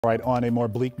All right, on a more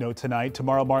bleak note tonight,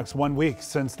 tomorrow marks 1 week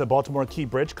since the Baltimore Key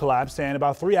Bridge collapsed, and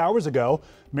about 3 hours ago,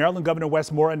 Maryland Governor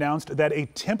Wes Moore announced that a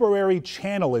temporary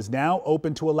channel is now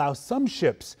open to allow some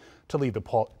ships to leave the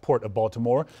Port of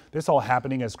Baltimore. This all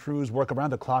happening as crews work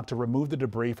around the clock to remove the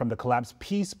debris from the collapse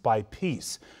piece by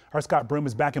piece. Our Scott Broom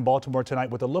is back in Baltimore tonight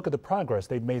with a look at the progress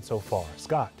they've made so far.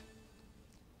 Scott.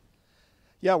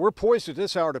 Yeah, we're poised at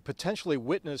this hour to potentially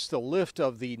witness the lift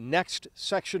of the next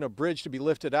section of bridge to be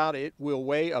lifted out. It will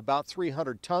weigh about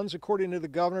 300 tons, according to the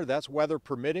governor. That's weather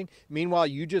permitting. Meanwhile,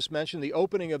 you just mentioned the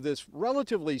opening of this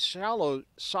relatively shallow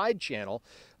side channel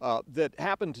that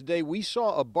happened today. We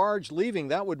saw a barge leaving.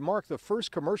 That would mark the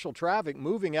first commercial traffic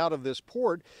moving out of this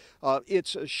port.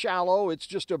 It's shallow. It's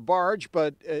just a barge,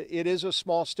 but it is a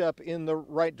small step in the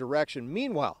right direction.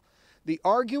 Meanwhile, the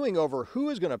arguing over who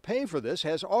is going to pay for this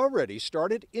has already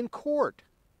started in court.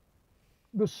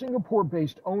 The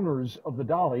Singapore-based owners of the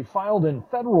Dolly filed in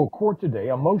federal court today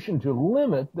a motion to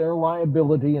limit their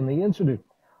liability in the incident.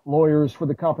 Lawyers for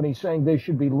the company saying they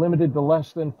should be limited to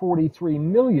less than $43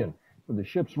 million for the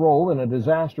ship's role in a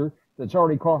disaster that's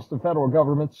already cost the federal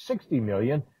government $60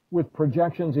 million, with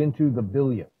projections into the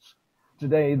billions.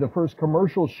 Today, the first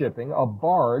commercial shipping, a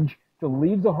barge, to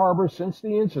leave the harbor since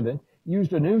the incident,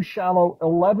 used a new shallow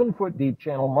 11-foot deep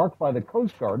channel marked by the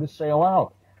Coast Guard to sail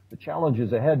out. The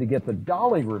challenges ahead to get the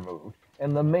Dolly removed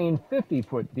and the main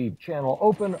 50-foot deep channel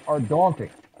open are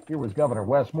daunting. Here was Governor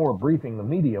Wes Moore briefing the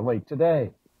media late today.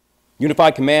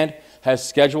 Unified Command has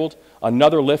scheduled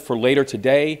another lift for later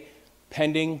today,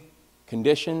 pending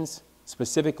conditions,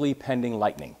 specifically pending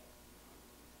lightning.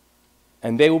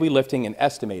 And they will be lifting an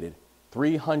estimated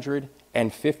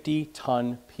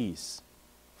 350-ton piece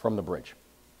from the bridge.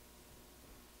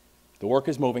 The work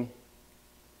is moving.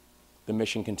 The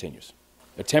mission continues.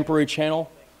 A temporary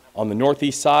channel on the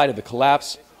northeast side of the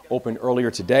collapse opened earlier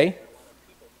today.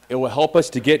 It will help us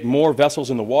to get more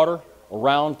vessels in the water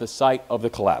around the site of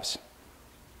the collapse.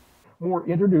 Moore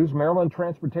introduced Maryland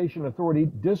Transportation Authority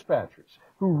dispatchers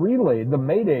who relayed the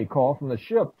Mayday call from the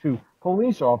ship to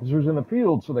police officers in the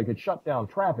field so they could shut down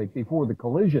traffic before the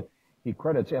collision. He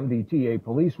credits MDTA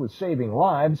police with saving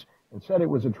lives and said it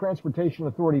was a Transportation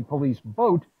Authority police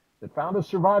boat that found a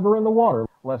survivor in the water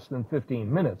less than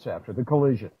 15 minutes after the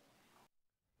collision.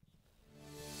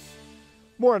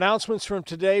 More announcements from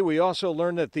today. We also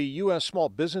learned that the U.S. Small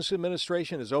Business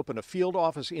Administration has opened a field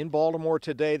office in Baltimore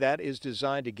today that is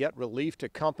designed to get relief to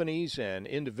companies and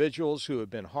individuals who have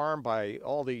been harmed by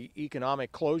all the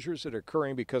economic closures that are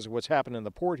occurring because of what's happened in the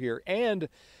port here. And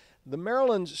the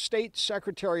Maryland State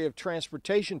Secretary of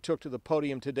Transportation took to the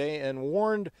podium today and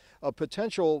warned of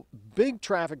potential big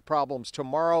traffic problems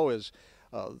tomorrow as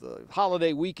the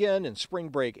holiday weekend and spring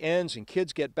break ends and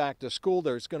kids get back to school.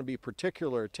 There's going to be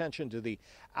particular attention to the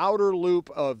outer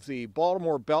loop of the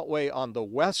Baltimore Beltway on the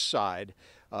west side,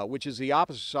 which is the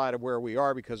opposite side of where we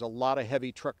are because a lot of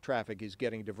heavy truck traffic is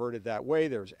getting diverted that way.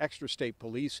 There's extra state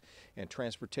police and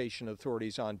transportation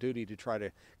authorities on duty to try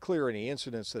to clear any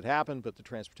incidents that happen, but the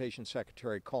Transportation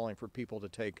Secretary calling for people to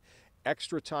take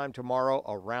extra time tomorrow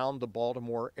around the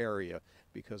Baltimore area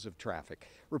because of traffic.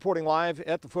 Reporting live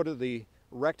at the foot of the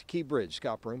wrecked Key Bridge,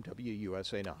 Scott Broom,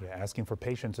 WUSA 9. Yeah, asking for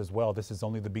patience as well. This is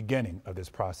only the beginning of this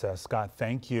process. Scott,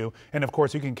 thank you. And of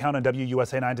course, you can count on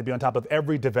WUSA 9 to be on top of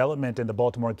every development in the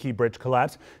Baltimore Key Bridge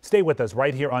collapse. Stay with us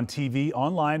right here on TV,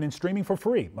 online, and streaming for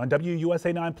free on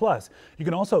WUSA 9 Plus. You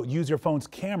can also use your phone's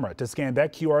camera to scan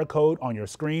that QR code on your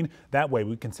screen. That way,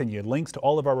 we can send you links to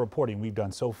all of our reporting we've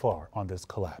done so far on this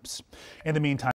collapse. In the meantime,